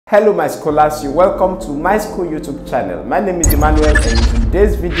Hello my scholars, you're welcome to my school YouTube channel. My name is Emmanuel and in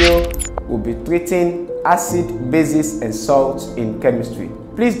today's video we'll be treating acid, bases and salts in chemistry.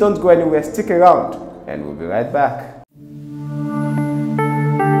 Please don't go anywhere, stick around and we'll be right back.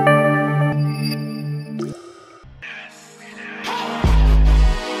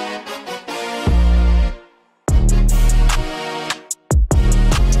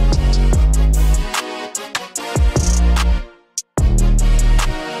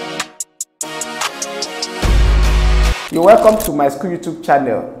 You're welcome to my school YouTube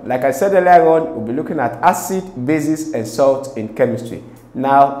channel. Like I said earlier on, we'll be looking at acid, bases, and salts in chemistry.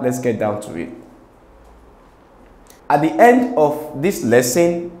 Now, let's get down to it. At the end of this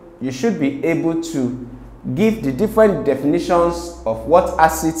lesson, you should be able to give the different definitions of what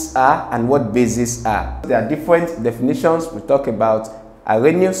acids are and what bases are. There are different definitions. We talk about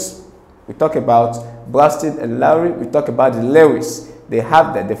Arrhenius, we talk about Bronsted-Lowry, we talk about the Lewis. They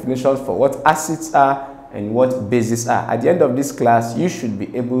have their definitions for what acids are and what bases are. At the end of this class, you should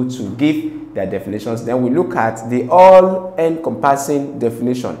be able to give their definitions. Then we look at the all-encompassing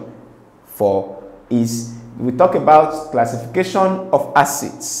definition for is we talk about classification of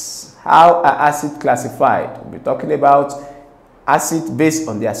acids. How are acids classified? We'll be talking about acids based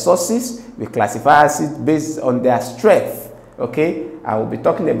on their sources. We classify acids based on their strength. Okay, and we'll be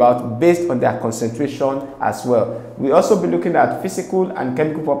talking about based on their concentration as well. We'll also be looking at physical and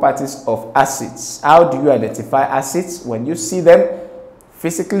chemical properties of acids. How do you identify acids when you see them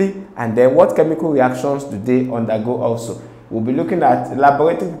physically, and then what chemical reactions do they undergo also. We'll be looking at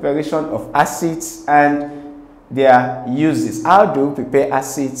laboratory preparation of acids and their uses. How do we prepare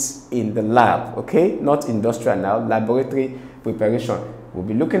acids in the lab? Okay, not industrial now, laboratory preparation. We'll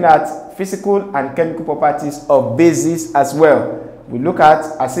be looking at physical and chemical properties of bases as well. We look at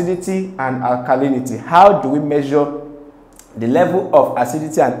acidity and alkalinity. How do we measure the level of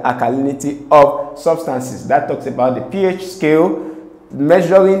acidity and alkalinity of substances? That talks about the pH scale,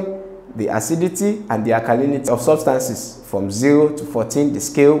 measuring the acidity and the alkalinity of substances from 0 to 14, the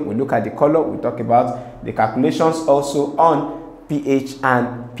scale. We look at the color. We talk about the calculations also on pH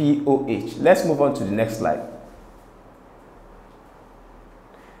and pOH. Let's move on to the next slide.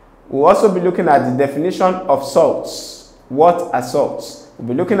 We'll also be looking at the definition of salts. What are salts? We'll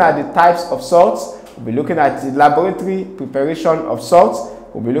be looking at the types of salts. We'll be looking at the laboratory preparation of salts.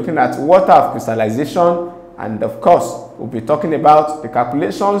 We'll be looking at water of crystallization. And of course, we'll be talking about the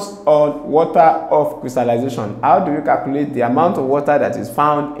calculations on water of crystallization. How do you calculate the amount of water that is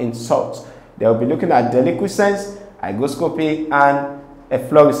found in salts? They'll be looking at deliquescence, hygroscopy, and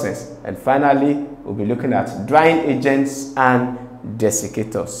efflorescence. And finally, we'll be looking at drying agents and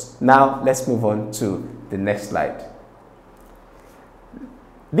desiccators. Now let's move on to the next slide.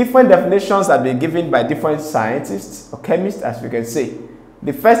 Different definitions have been given by different scientists or chemists, as we can see.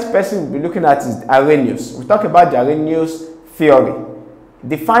 The first person we'll be looking at is Arrhenius. We talk about the Arrhenius theory.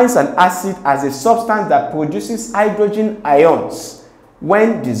 Defines an acid as a substance that produces hydrogen ions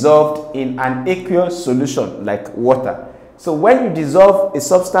when dissolved in an aqueous solution like water. So when you dissolve a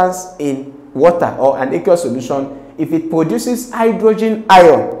substance in water or an aqueous solution, if it produces hydrogen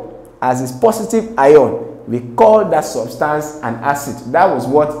ion as its positive ion, we call that substance an acid. That was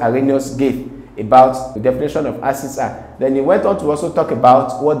what Arrhenius gave about the definition of acids are. Then he went on to also talk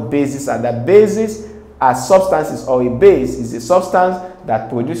about what bases are. That bases are substances, or a base is a substance that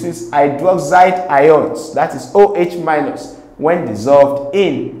produces hydroxide ions, that is OH minus, when dissolved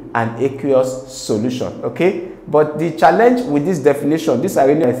in an aqueous solution. Okay, but the challenge with this definition, this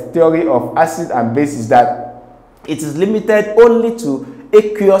Arrhenius theory of acid and base, is that it is limited only to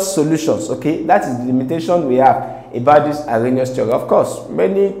aqueous solutions. Okay, that is the limitation we have about this Arrhenius theory. Of course,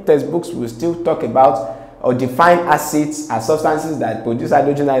 many textbooks will still talk about or define acids as substances that produce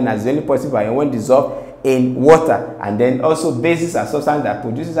hydrogen ion as the only positive ion when dissolved in water, and then also bases are substance that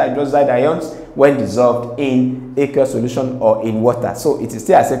produces hydroxide ions when dissolved in aqueous solution or in water. So it is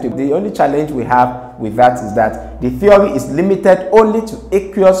still acceptable. The only challenge we have with that is that the theory is limited only to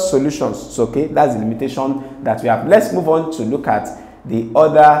aqueous solutions. So okay, that's the limitation that we have. Let's move on to look at the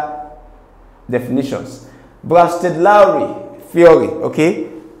other definitions. Bronsted-Lowry theory, okay,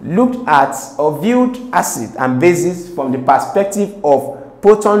 looked at or viewed acid and bases from the perspective of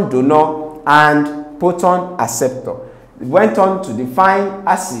proton donor and proton acceptor. It went on to define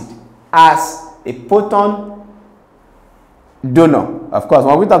acid as a proton donor. Of course,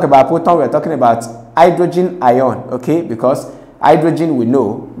 when we talk about proton, we're talking about hydrogen ion, okay, because hydrogen, we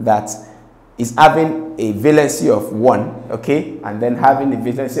know that is having a valency of 1, okay, and then having a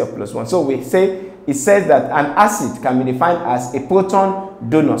valency of +1. So we say, it says that an acid can be defined as a proton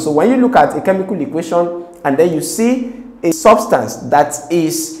donor. So when you look at a chemical equation and then you see a substance that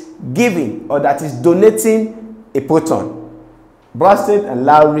is giving or that is donating a proton. Bronsted and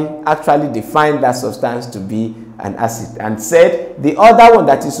Lowry actually defined that substance to be an acid and said the other one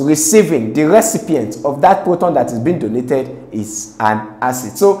that is receiving, the recipient of that proton that is being donated, is an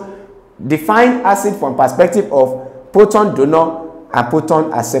acid. So define acid from perspective of proton donor and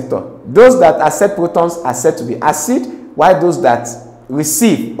proton acceptor. Those that accept protons are said to be acid, while those that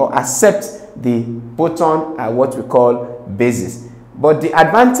receive or accept the proton are what we call bases. But the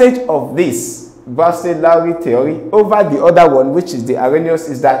advantage of this Bronsted-Lowry theory over the other one, which is the Arrhenius,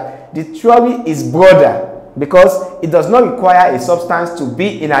 is that the theory is broader because it does not require a substance to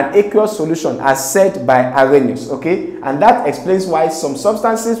be in an aqueous solution as said by Arrhenius, okay? And that explains why some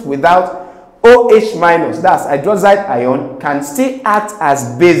substances without OH minus, that's hydroxide ion, can still act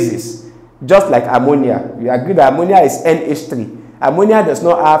as bases, just like ammonia. We agree that ammonia is NH3. Ammonia does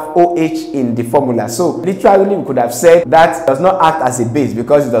not have OH in the formula. So literally we could have said that does not act as a base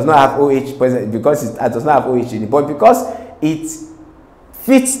because it does not have OH present, because it does not have OH in it. But because it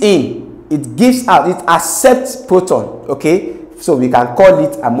fits in, it gives out, it accepts proton, okay? So we can call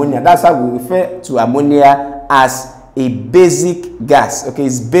it ammonia. That's why we refer to ammonia as a basic gas, okay?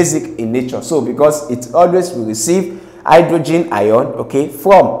 It's basic in nature. So because it always will receive hydrogen ion, okay,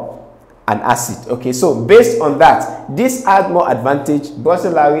 from an acid, okay? So based on that, this adds more advantage,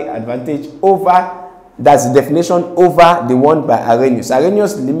 Bronsted-Lowry advantage over, that's the definition, over the one by Arrhenius.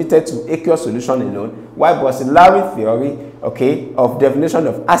 Arrhenius limited to aqueous solution alone, while Bronsted-Lowry theory, okay, of definition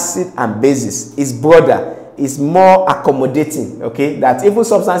of acid and bases is broader, is more accommodating, okay? That even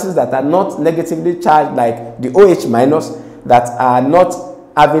substances that are not negatively charged, like the OH minus, that are not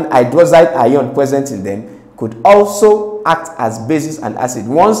having hydroxide ion present in them, could also act as bases and acid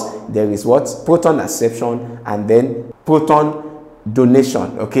once there is what? Proton acception and then proton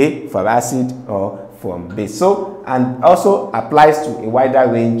donation, okay, for acid or from base. So, and also applies to a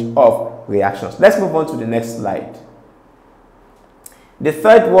wider range of reactions. Let's move on to the next slide. The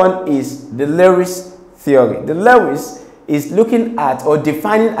third one is the Lewis theory. The Lewis is looking at or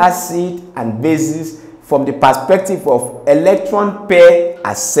defining acid and bases from the perspective of electron pair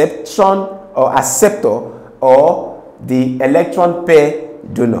acception or acceptor, or the electron pair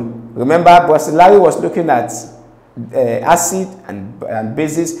donor. Remember, Bronsted-Lowry was looking at acid and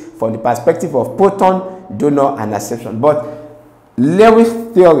bases from the perspective of proton, donor, and acception. But Lewis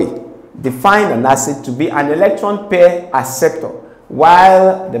theory defined an acid to be an electron pair acceptor,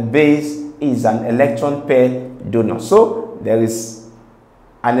 while the base is an electron pair donor. So there is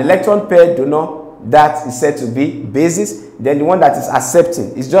an electron pair donor that is said to be basis, then the one that is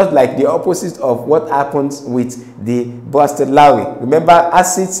accepting is just like the opposite of what happens with the Bronsted-Lowry. Remember,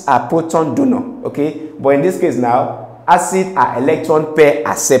 acids are proton donor, okay? But in this case now, acids are electron pair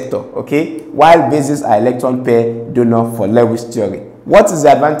acceptor, okay? While bases are electron pair donor for Lewis theory. What is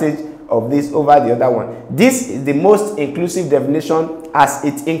the advantage of this over the other one? This is the most inclusive definition as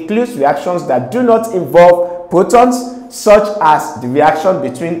it includes reactions that do not involve protons, such as the reaction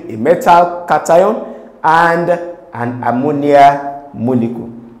between a metal cation and an ammonia molecule.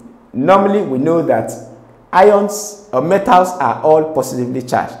 Normally, we know that ions or metals are all positively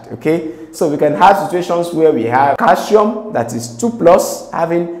charged, okay? So we can have situations where we have calcium that is 2+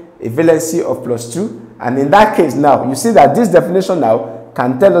 having a valency of +2, and in that case now, you see that this definition now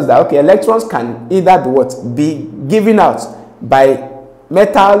can tell us that, okay, electrons can either be what? Be given out by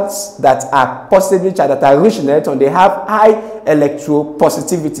metals that are positively charged, that are rich in electrons. They have high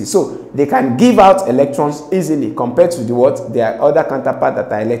electropositivity, so they can give out electrons easily compared to the what? Their other counterpart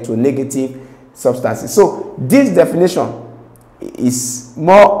that are electronegative substances. So this definition is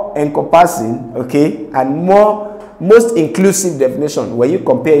more encompassing, okay, and most inclusive definition when you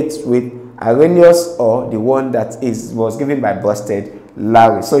compare it with Arrhenius or the one that was given by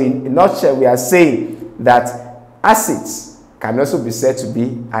Bronsted-Lowry. So in a nutshell, we are saying that acids can also be said to be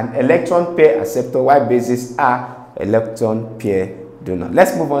an electron pair acceptor, while bases are electron pair donor.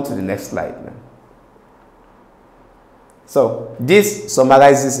 Let's move on to the next slide now. So this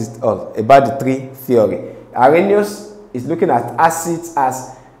summarizes it all about the three theory. Arrhenius is looking at acids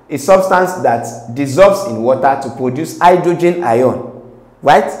as a substance that dissolves in water to produce hydrogen ion,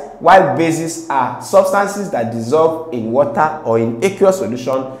 right? While bases are substances that dissolve in water or in aqueous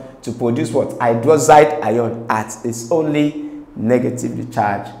solution to produce what? Hydroxide ion at its only negatively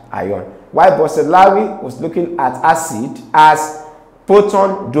charged ion. While Bronsted-Lowry was looking at acid as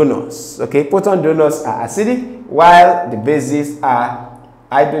proton donors, okay? Proton donors are acidic, while the bases are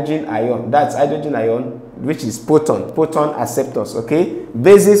hydrogen ion. That's hydrogen ion, which is proton acceptors, okay?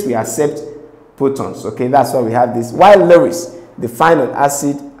 Bases, we accept protons, okay? That's why we have this. While Lewis defined an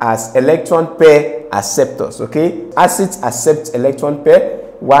acid as electron pair acceptors, okay? Acids accept electron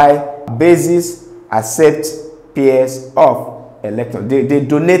pair, while bases accept pairs of electrons. They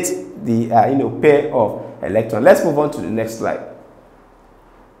donate the pair of electrons. Let's move on to the next slide.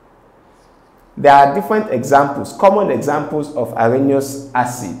 There are different examples, common examples of Arrhenius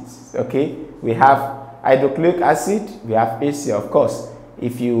acids. Okay, we have hydrochloric acid, we have HCl. Of course,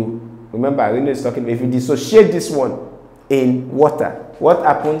 if you remember, Arrhenius is talking about if you dissociate this one in water, what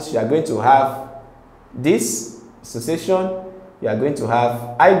happens? You are going to have this dissociation. You are going to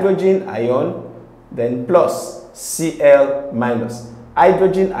have hydrogen ion, then plus Cl minus.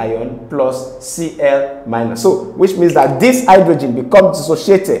 Hydrogen ion plus Cl minus. So, which means that this hydrogen becomes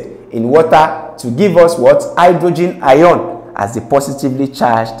dissociated in water to give us what? Hydrogen ion as the positively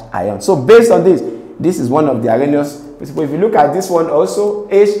charged ion. So, based on this, this is one of the Arrhenius principles. If you look at this one also,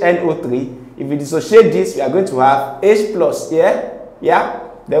 HNO3, if we dissociate this, we are going to have H plus here, yeah,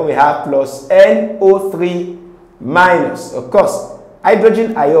 then we have plus NO3 minus. Of course,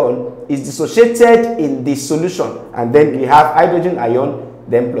 hydrogen ion is dissociated in the solution, and then we have hydrogen ion,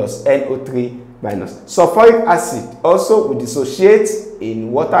 then plus NO3 minus. Sulfuric acid also will dissociate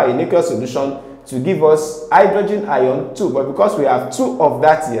in water in aqueous solution to give us hydrogen ion 2, but because we have 2 of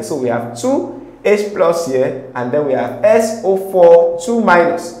that here, so we have 2 H plus here, and then we have SO4 2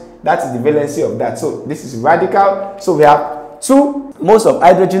 minus. That is the valency of that. So this is radical. So we have 2 moles of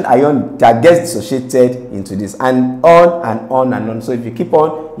hydrogen ion that gets dissociated into this, and on and on and on. So if you keep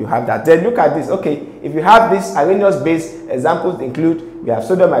on, you have that. Then look at this. Okay, if you have this Arrhenius base, examples include, we have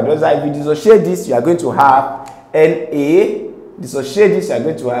sodium hydroxide. If you dissociate this, you are going to have Na. Dissociate this, you are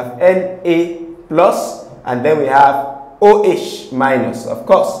going to have Na plus, and then we have OH minus. Of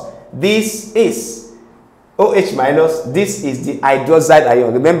course, this is OH minus, this is the hydroxide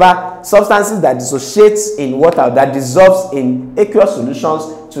ion. Remember, substances that dissociate in water, that dissolves in aqueous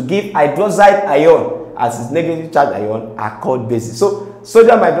solutions to give hydroxide ion as its negatively charged ion, are called bases. So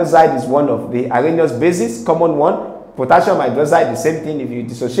sodium hydroxide is one of the Arrhenius bases, common one. Potassium hydroxide, the same thing. If you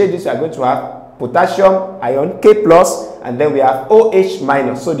dissociate this, you are going to have potassium ion, K plus, and then we have OH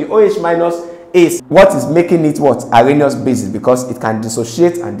minus. So the OH minus is what is making it what? Arrhenius basis, because it can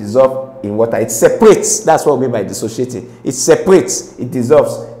dissociate and dissolve in water. It separates. That's what we mean by dissociating. It separates, it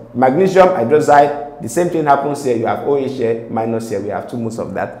dissolves. Magnesium hydroxide, the same thing happens here. You have OH here, minus here. We have 2 moles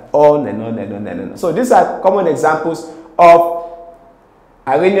of that, on and on and on and on. So these are common examples of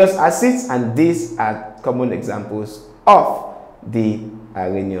Arrhenius acids, and these are common examples of the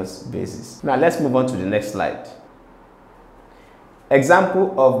Arrhenius bases. Now let's move on to the next slide.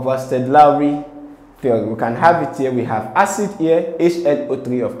 Example of Bronsted-Lowry theory. We can have it here. We have acid here,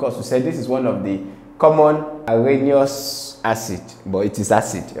 HNO3. Of course, we said this is one of the common Arrhenius acid, but it is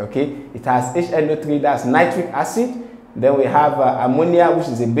acid. Okay, it has HNO3, that's nitric acid. Then we have ammonia, which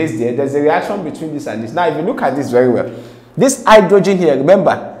is a base there. There's a reaction between this and this. Now, if you look at this very well, this hydrogen here,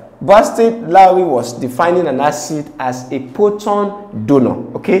 remember, Bronsted-Lowry was defining an acid as a proton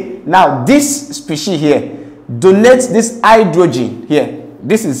donor. Okay, now this species here donates this hydrogen here.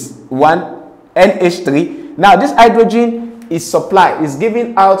 This is one NH3. Now this hydrogen is supplied, is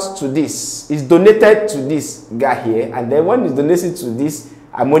given out to this, is donated to this guy here, and then when it's donated to this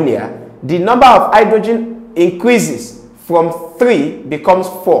ammonia, the number of hydrogen increases from 3 becomes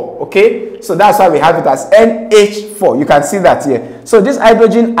 4. Okay, so that's why we have it as NH4. You can see that here. So this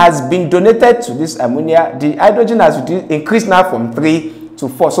hydrogen has been donated to this ammonia. The hydrogen has increased now from 3 to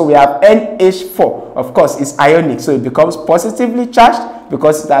 4. So we have NH4. Of course, it's ionic, so it becomes positively charged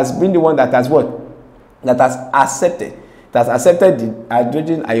because it has been the one that has what? That has accepted. It has accepted the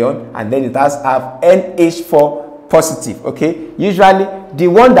hydrogen ion, and then it has have NH4 positive. Okay, usually the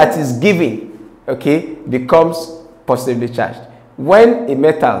one that is given, okay, becomes positively charged. When a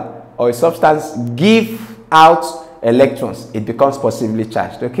metal or a substance give out electrons, it becomes positively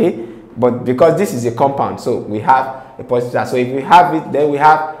charged. Okay, but because this is a compound, so we have a positive charge. So if we have it, then we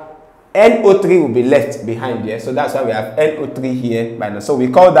have NO3 will be left behind here. So that's why we have NO3 here minus. So we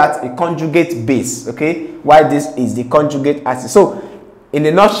call that a conjugate base. Okay, why this is the conjugate acid. So in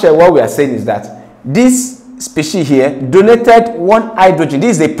a nutshell, what we are saying is that this species here donated one hydrogen.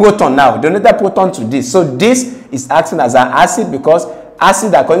 This is a proton now, donated proton to this. So this is acting as an acid, because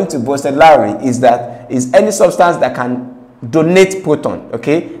acid, according to Bronsted-Lowry, is any substance that can donate proton.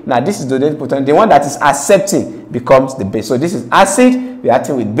 Okay, now this is donated proton. The one that is accepting becomes the base. So this is acid, we are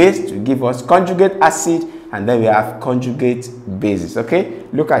acting with base to give us conjugate acid, and then we have conjugate bases. Okay,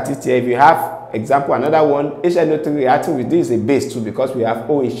 look at it here. If you have example, another one, HNO3 reacting with this is a base too, because we have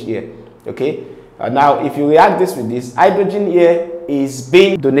OH here. Okay, now if you react this with this, hydrogen here is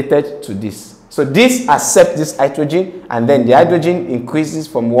being donated to this. So this accepts this hydrogen, and then the hydrogen increases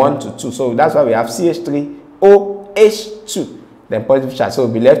from 1 to 2. So that's why we have CH3OH2. then positive charge. So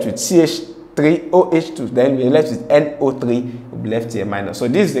we'll be left with CH3OH2, then we're left with NO3, we'll be left here minus. So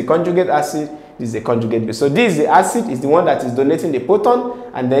this is the conjugate acid, this is the conjugate base. So this is the acid, is the one that is donating the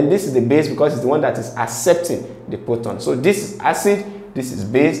proton, and then this is the base because it's the one that is accepting the proton. So this is acid, this is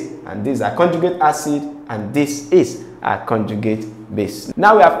base, and this is our conjugate acid, and this is our conjugate base.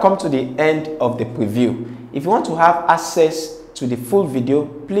 Now we have come to the end of the preview. If you want to have access to the full video,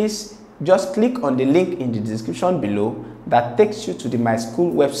 please just click on the link in the description below that takes you to the My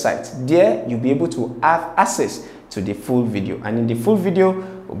School website. There you'll be able to have access to the full video, and in the full video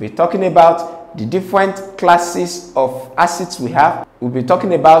we'll be talking about the different classes of acids we have. We'll be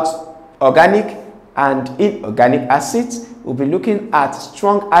talking about organic and inorganic acids. We'll be looking at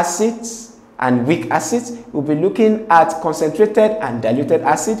strong acids and weak acids. We'll be looking at concentrated and diluted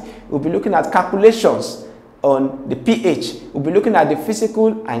acid. We'll be looking at calculations on the pH. We'll be looking at the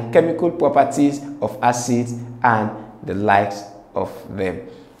physical and chemical properties of acids and the likes of them.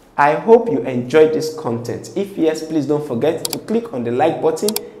 I hope you enjoyed this content. If yes, please don't forget to click on the like button,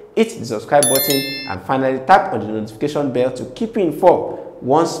 hit the subscribe button, and finally tap on the notification bell to keep you informed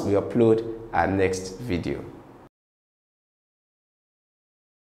once we upload our next video.